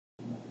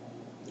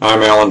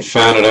I'm Alan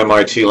Fenn at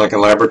MIT Lincoln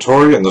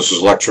Laboratory, and this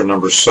is lecture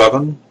number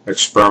 7,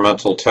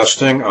 Experimental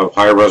Testing of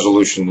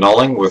High-Resolution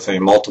Nulling with a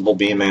Multiple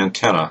Beam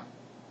Antenna.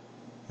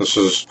 This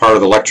is part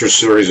of the lecture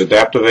series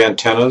Adaptive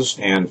Antennas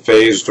and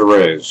Phased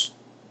Arrays.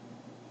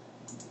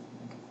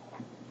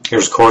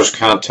 Here's course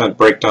content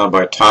breakdown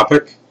by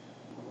topic.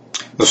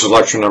 This is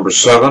lecture number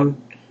 7.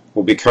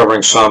 We'll be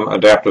covering some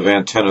adaptive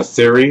antenna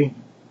theory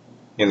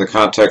in the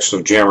context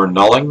of jammer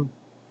nulling.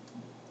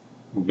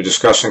 We'll be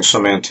discussing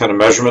some antenna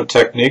measurement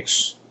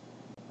techniques.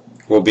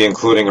 We'll be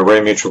including array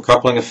mutual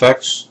coupling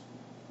effects,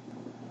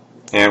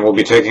 and we'll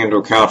be taking into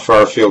account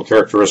far field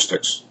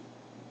characteristics.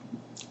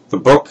 The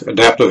book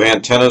Adaptive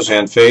Antennas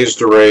and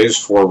Phased Arrays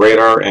for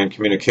Radar and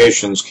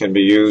Communications can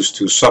be used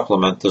to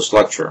supplement this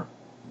lecture.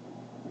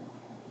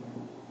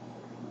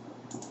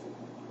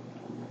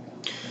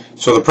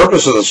 So the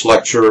purpose of this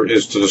lecture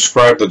is to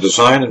describe the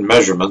design and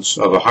measurements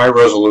of a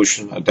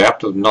high-resolution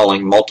adaptive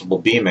nulling multiple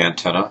beam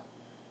antenna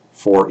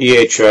for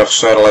EHF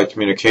satellite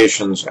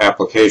communications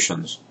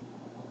applications.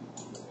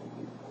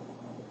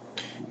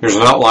 Here's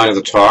an outline of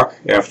the talk.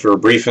 After a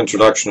brief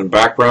introduction and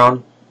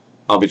background,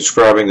 I'll be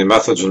describing the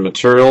methods and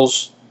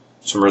materials,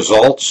 some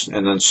results,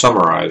 and then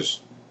summarize.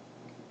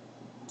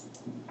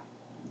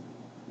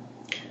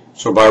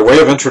 So by way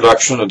of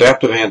introduction,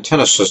 adaptive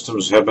antenna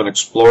systems have been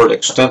explored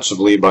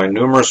extensively by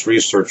numerous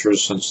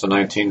researchers since the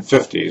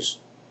 1950s.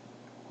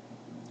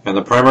 And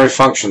the primary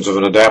functions of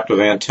an adaptive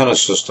antenna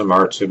system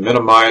are to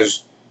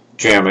minimize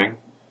jamming,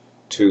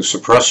 to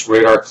suppress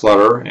radar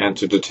clutter, and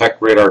to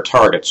detect radar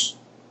targets.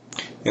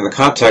 In the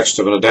context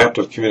of an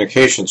adaptive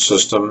communication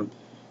system,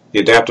 the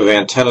adaptive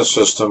antenna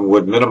system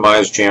would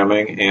minimize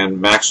jamming and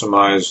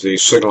maximize the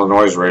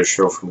signal-to-noise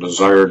ratio from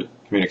desired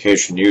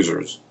communication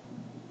users.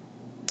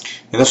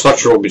 In this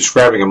lecture, we'll be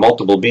describing a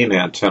multiple beam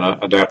antenna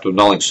adaptive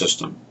nulling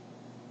system.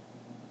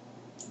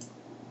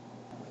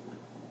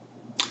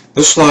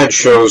 This slide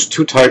shows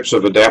two types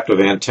of adaptive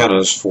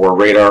antennas for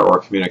radar or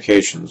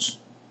communications.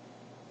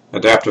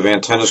 Adaptive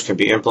antennas can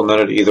be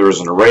implemented either as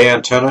an array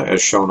antenna,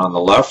 as shown on the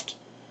left,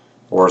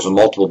 or as a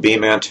multiple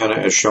beam antenna,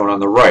 as shown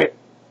on the right.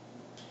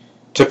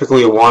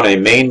 Typically, you want a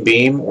main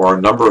beam or a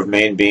number of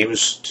main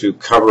beams to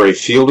cover a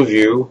field of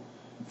view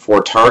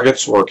for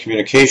targets or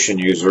communication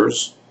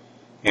users,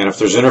 and if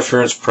there's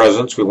interference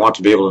present, we want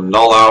to be able to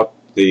null out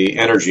the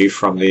energy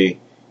from the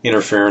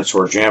interference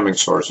or jamming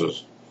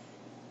sources.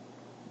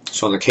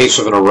 So in the case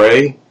of an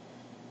array,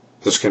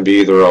 this can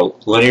be either a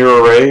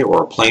linear array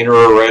or a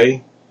planar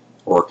array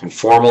or a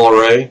conformal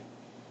array.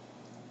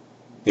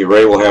 The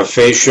array will have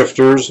phase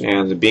shifters,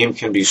 and the beam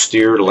can be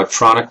steered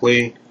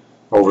electronically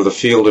over the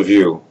field of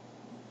view.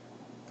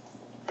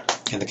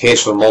 In the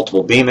case of a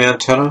multiple beam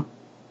antenna,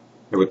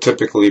 it would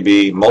typically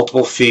be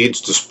multiple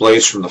feeds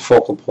displaced from the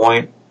focal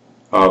point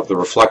of the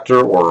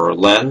reflector or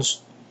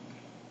lens,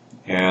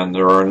 and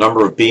there are a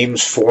number of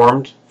beams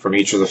formed from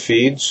each of the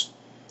feeds.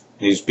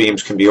 These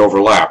beams can be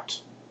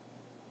overlapped.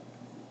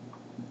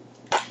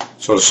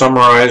 So to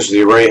summarize,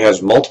 the array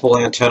has multiple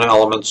antenna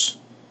elements,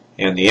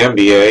 and the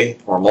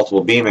MBA, or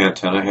multiple beam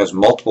antenna, has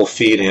multiple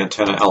feed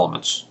antenna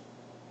elements.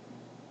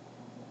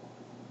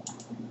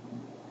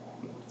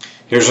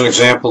 Here's an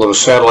example of a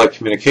satellite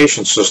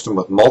communication system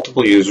with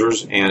multiple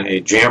users and a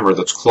jammer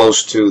that's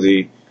close to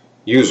the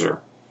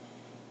user.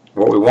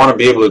 What we want to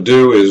be able to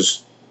do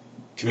is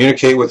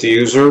communicate with the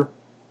user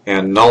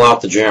and null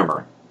out the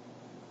jammer.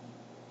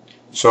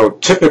 So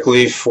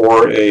typically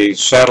for a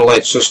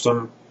satellite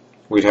system,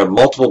 we'd have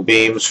multiple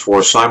beams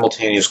for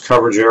simultaneous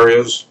coverage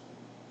areas.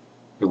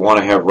 We want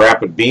to have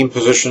rapid beam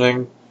positioning,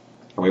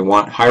 and we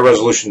want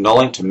high-resolution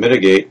nulling to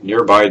mitigate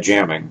nearby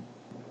jamming.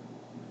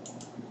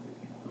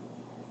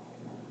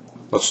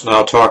 Let's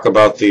now talk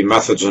about the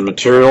methods and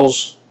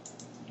materials.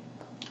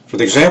 For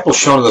the example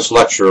shown in this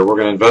lecture, we're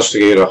going to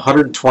investigate a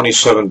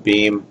 127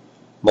 beam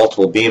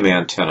multiple beam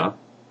antenna.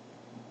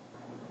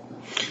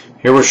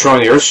 Here we're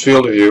showing the Earth's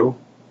field of view,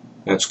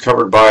 and it's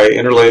covered by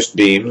interlaced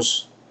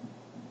beams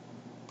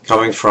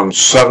coming from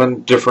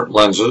 7 different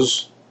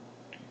lenses.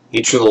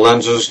 Each of the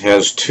lenses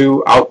has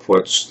 2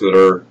 outputs that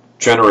are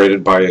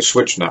generated by a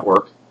switch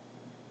network.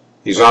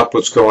 These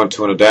outputs go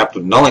into an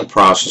adaptive nulling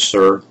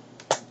processor,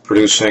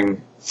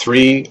 producing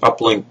 3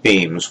 uplink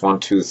beams, 1,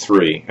 2,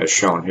 3, as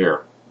shown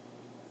here.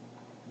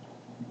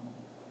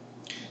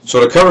 So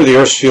to cover the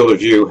Earth's field of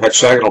view,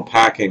 hexagonal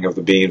packing of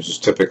the beams is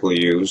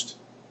typically used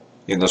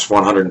in this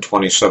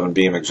 127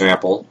 beam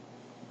example.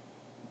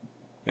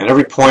 And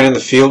every point in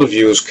the field of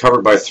view is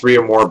covered by 3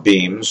 or more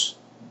beams.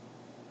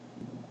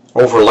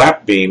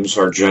 Overlap beams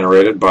are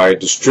generated by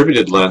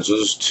distributed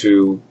lenses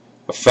to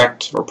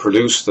affect or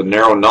produce the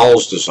narrow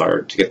nulls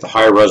desired to get the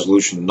high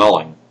resolution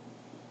nulling.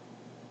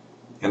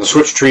 And the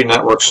switch tree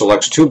network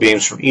selects 2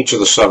 beams from each of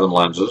the 7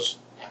 lenses.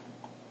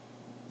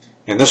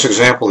 In this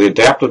example, the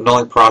adaptive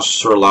nulling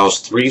processor allows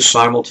 3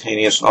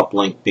 simultaneous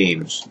uplink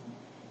beams.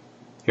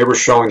 Here we're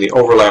showing the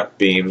overlap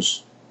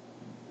beams,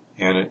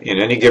 and in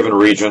any given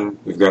region,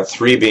 we've got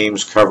 3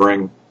 beams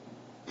covering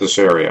this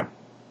area.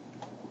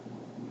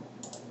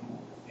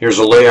 Here's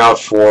a layout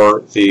for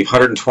the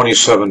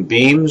 127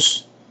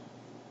 beams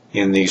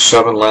in the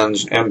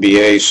 7-lens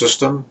MBA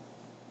system.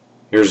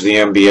 Here's the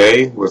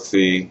MBA with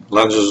the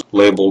lenses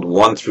labeled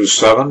 1 through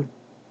 7.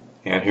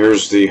 And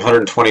here's the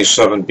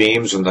 127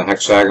 beams in the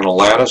hexagonal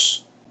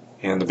lattice.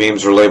 And the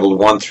beams are labeled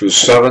 1 through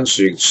 7,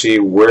 so you can see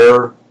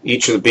where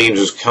each of the beams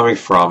is coming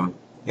from.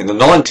 In the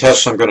nulling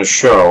test I'm going to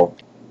show,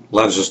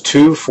 lenses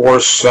 2, 4,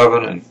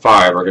 7, and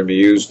 5 are going to be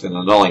used in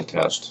the nulling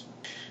test.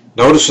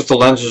 Notice that the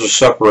lenses are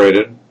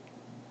separated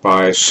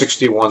by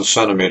 61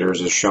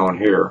 centimeters as shown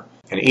here,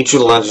 and each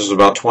of the lenses is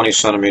about 20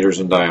 centimeters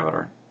in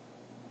diameter.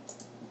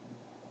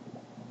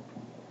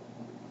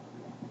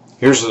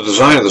 Here's the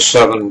design of the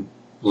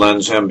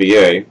 7-lens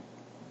MBA.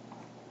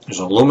 There's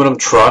an aluminum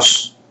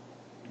truss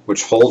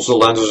which holds the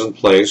lenses in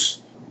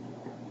place.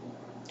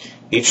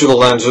 Each of the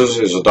lenses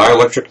is a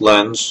dielectric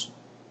lens,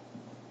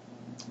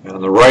 and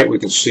on the right we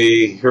can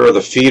see here are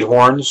the feed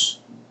horns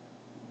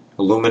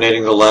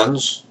illuminating the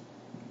lens.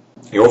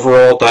 The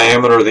overall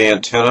diameter of the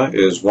antenna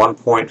is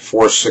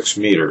 1.46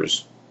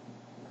 meters.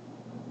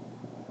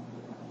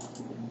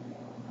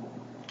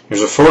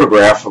 Here's a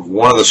photograph of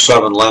one of the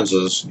 7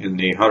 lenses in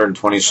the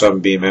 127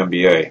 beam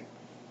MBA.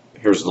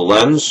 Here's the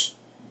lens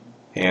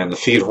and the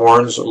feed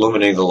horns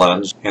illuminating the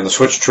lens, and the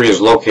switch tree is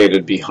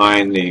located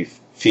behind the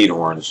feed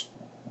horns.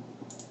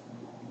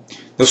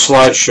 This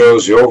slide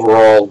shows the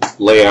overall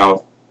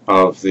layout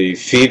of the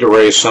feed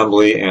array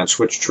assembly and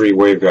switch tree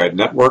waveguide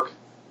network.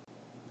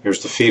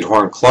 Here's the feed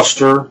horn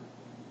cluster.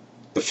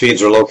 The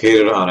feeds are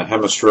located on a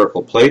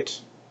hemispherical plate.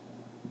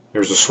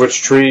 Here's the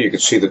switch tree. You can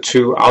see the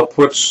 2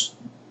 outputs.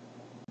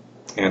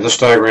 And this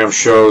diagram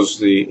shows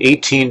the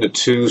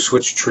 18:2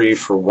 switch tree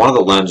for one of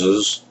the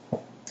lenses.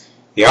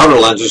 The outer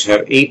lenses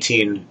have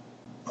 18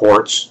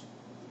 ports,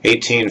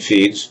 18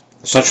 feeds.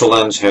 The central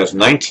lens has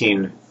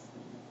 19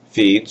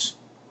 feeds.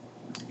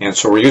 And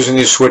so we're using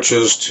these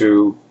switches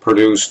to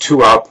produce 2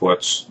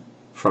 outputs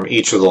from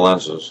each of the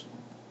lenses.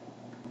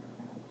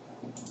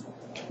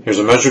 Here's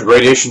a measured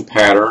radiation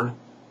pattern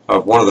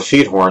of one of the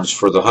feed horns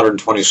for the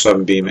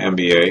 127 beam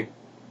MBA.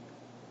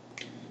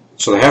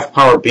 So the half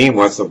power beam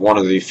width of one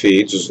of the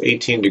feeds is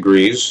 18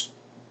 degrees.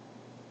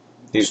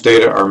 These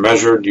data are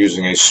measured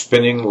using a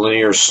spinning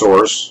linear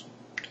source.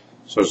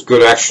 So there's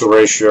good axial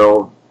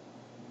ratio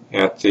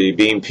at the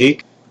beam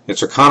peak.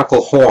 It's a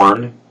conical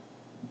horn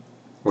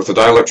with a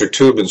dielectric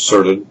tube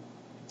inserted,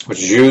 which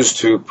is used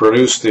to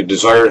produce the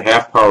desired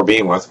half power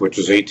beam width, which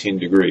is 18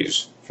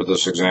 degrees for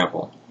this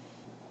example.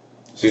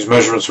 These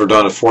measurements were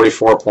done at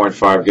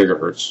 44.5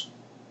 gigahertz.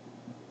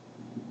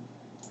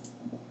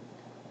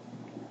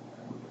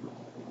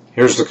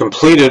 Here's the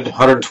completed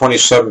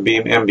 127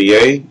 beam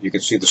MBA. You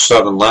can see the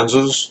 7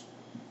 lenses.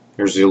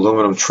 Here's the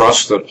aluminum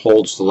truss that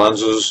holds the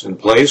lenses in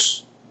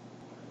place.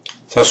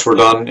 Tests were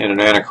done in an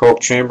anechoic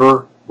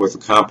chamber with a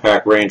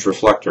compact range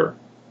reflector.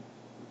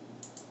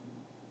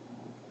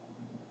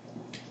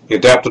 The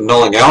adaptive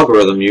nulling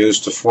algorithm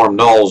used to form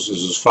nulls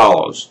is as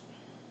follows.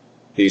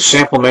 The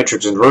sample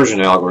matrix inversion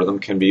algorithm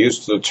can be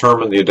used to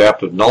determine the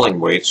adaptive nulling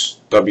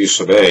weights, W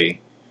sub A,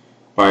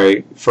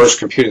 by first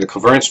computing the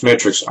covariance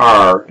matrix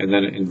R and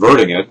then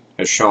inverting it,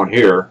 as shown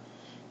here,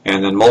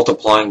 and then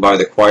multiplying by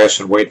the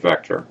quiescent weight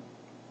vector.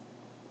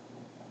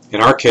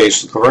 In our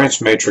case, the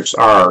covariance matrix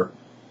R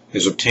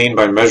is obtained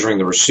by measuring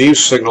the received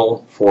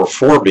signal for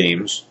 4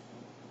 beams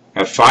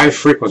at 5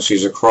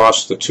 frequencies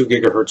across the 2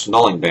 gigahertz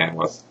nulling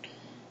bandwidth,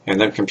 and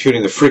then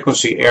computing the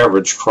frequency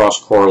average cross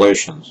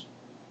correlations.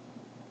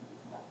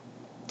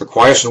 The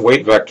quiescent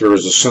weight vector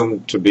is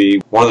assumed to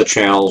be one of the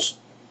channels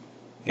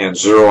and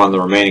 0 on the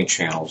remaining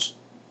channels.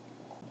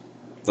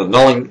 The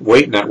nulling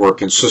weight network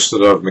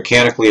consisted of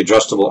mechanically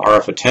adjustable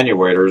RF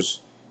attenuators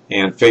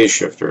and phase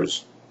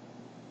shifters.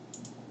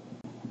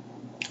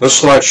 This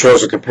slide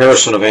shows a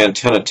comparison of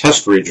antenna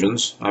test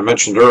regions. I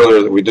mentioned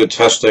earlier that we did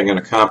testing in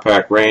a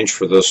compact range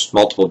for this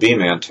multiple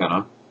beam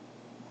antenna.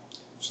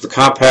 So the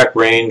compact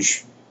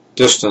range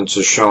distance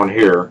is shown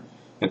here,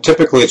 and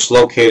typically it's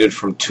located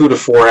from 2 to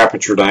 4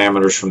 aperture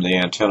diameters from the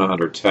antenna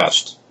under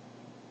test.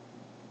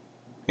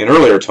 In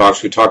earlier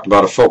talks we talked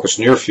about a focus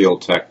near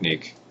field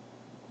technique.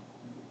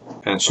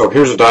 And so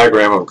here's a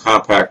diagram of a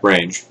compact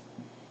range.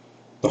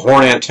 The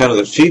horn antenna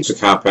that feeds the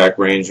compact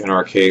range, in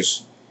our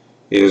case,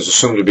 is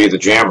assumed to be the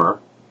jammer.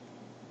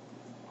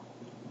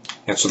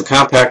 And so the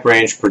compact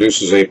range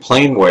produces a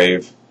plane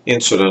wave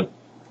incident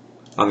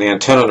on the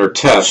antenna under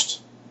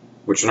test,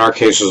 which in our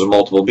case is a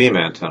multiple beam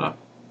antenna.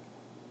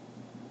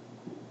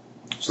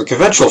 So the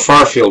conventional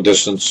far field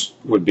distance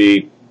would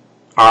be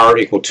R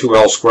equal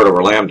 2L squared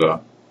over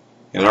lambda.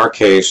 In our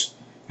case,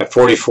 at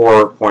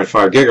 44.5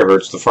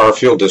 gigahertz, the far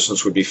field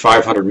distance would be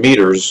 500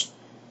 meters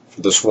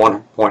for this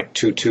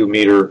 1.22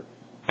 meter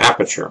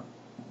aperture,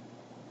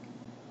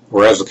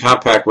 whereas the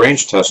compact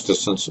range test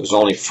distance is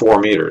only 4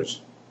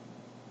 meters.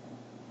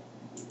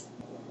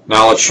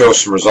 Now let's show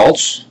some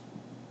results.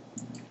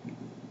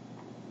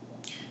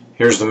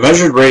 Here's the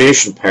measured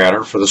radiation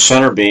pattern for the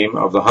center beam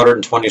of the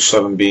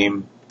 127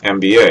 beam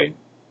MBA.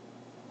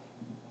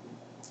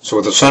 So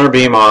with the center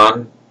beam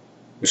on,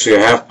 we see a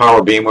half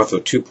power beam width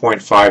of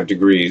 2.5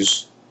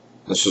 degrees.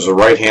 This is a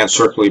right-hand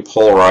circularly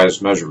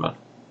polarized measurement.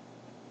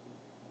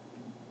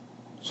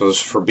 So this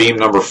is for beam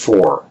number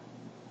 4.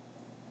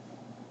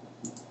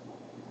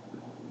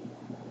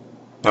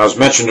 Now, as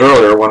mentioned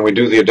earlier, when we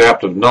do the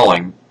adaptive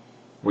nulling,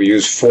 we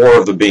use 4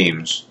 of the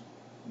beams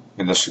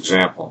in this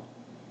example.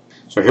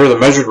 So here are the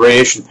measured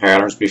radiation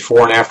patterns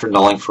before and after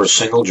nulling for a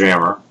single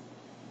jammer.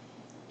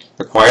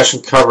 The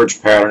quiescent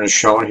coverage pattern is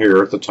shown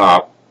here at the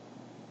top.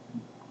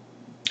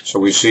 So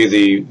we see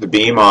the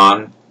beam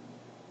on,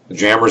 the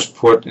jammer is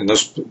put in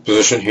this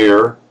position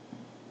here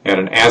at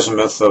an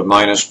azimuth of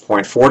minus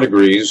 0.4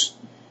 degrees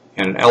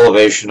and an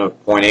elevation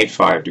of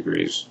 0.85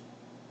 degrees.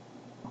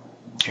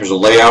 Here's a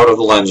layout of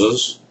the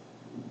lenses.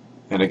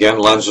 And again,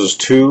 lenses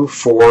 2,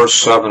 4,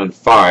 7, and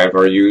 5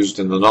 are used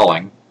in the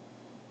nulling.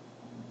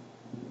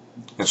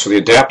 And so the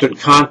adapted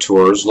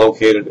contours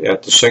located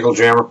at the single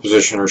jammer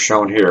position are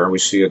shown here. We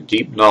see a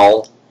deep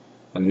null,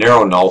 a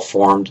narrow null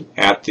formed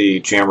at the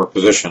jammer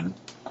position.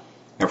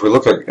 And if we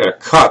look at a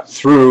cut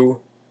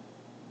through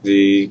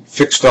the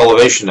fixed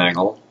elevation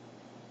angle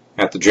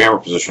at the jammer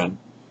position,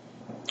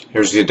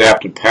 here's the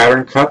adapted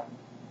pattern cut.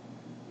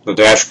 The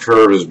dashed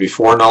curve is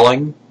before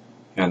nulling,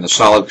 and the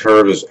solid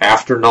curve is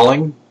after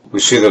nulling. We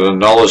see that a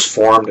null is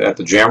formed at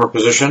the jammer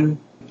position,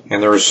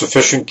 and there is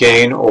sufficient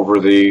gain over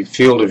the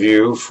field of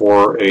view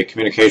for a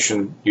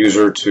communication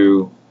user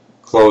to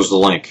close the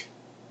link.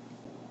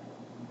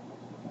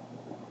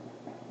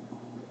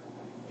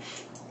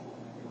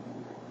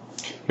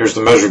 Here's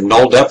the measured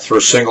null depth for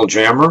a single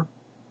jammer.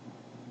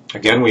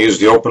 Again, we used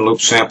the open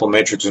loop sample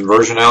matrix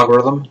inversion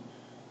algorithm.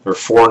 There are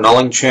 4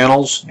 nulling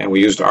channels, and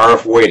we used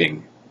RF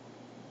weighting.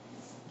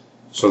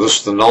 So this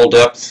is the null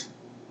depth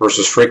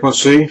versus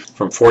frequency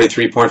from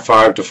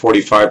 43.5 to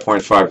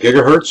 45.5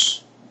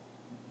 gigahertz.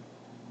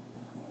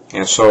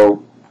 And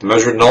so the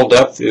measured null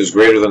depth is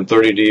greater than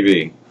 30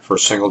 dB for a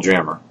single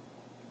jammer.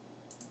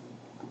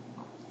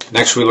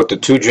 Next, we looked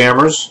at 2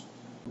 jammers.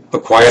 The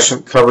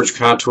quiescent coverage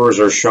contours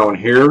are shown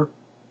here,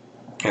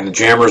 and the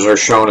jammers are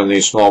shown in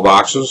these small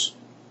boxes.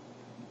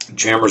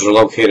 Jammers are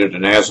located at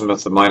an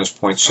azimuth of minus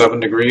 0.7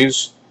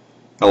 degrees,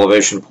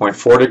 elevation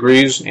 0.4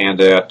 degrees,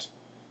 and at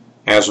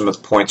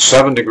azimuth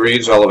 0.7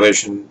 degrees,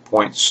 elevation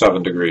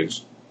 0.7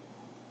 degrees.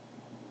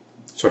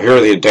 So here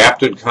are the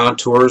adapted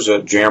contours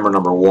at jammer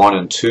number 1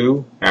 and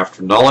 2.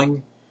 After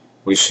nulling,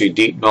 we see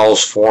deep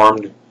nulls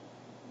formed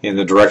in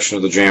the direction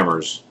of the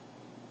jammers.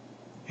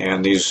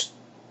 And these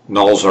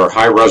nulls are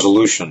high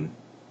resolution.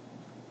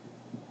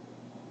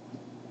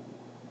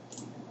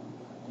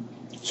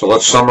 So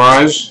let's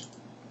summarize.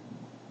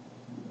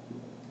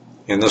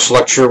 In this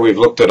lecture, we've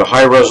looked at a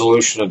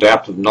high-resolution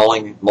adaptive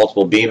nulling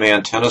multiple beam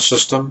antenna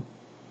system.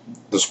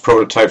 This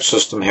prototype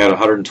system had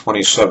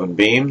 127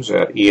 beams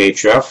at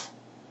EHF.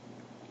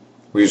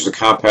 We used the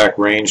compact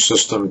range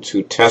system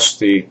to test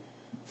the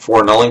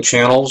 4 nulling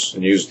channels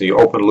and used the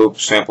open loop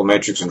sample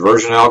matrix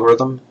inversion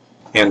algorithm,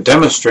 and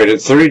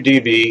demonstrated 30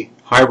 dB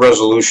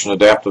high-resolution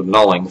adaptive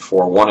nulling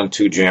for 1 and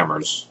 2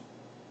 jammers.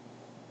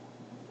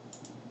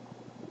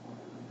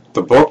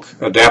 The book,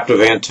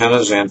 Adaptive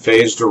Antennas and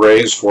Phased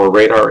Arrays for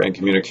Radar and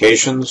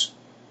Communications,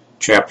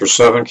 Chapter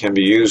 7, can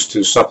be used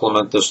to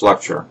supplement this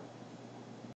lecture.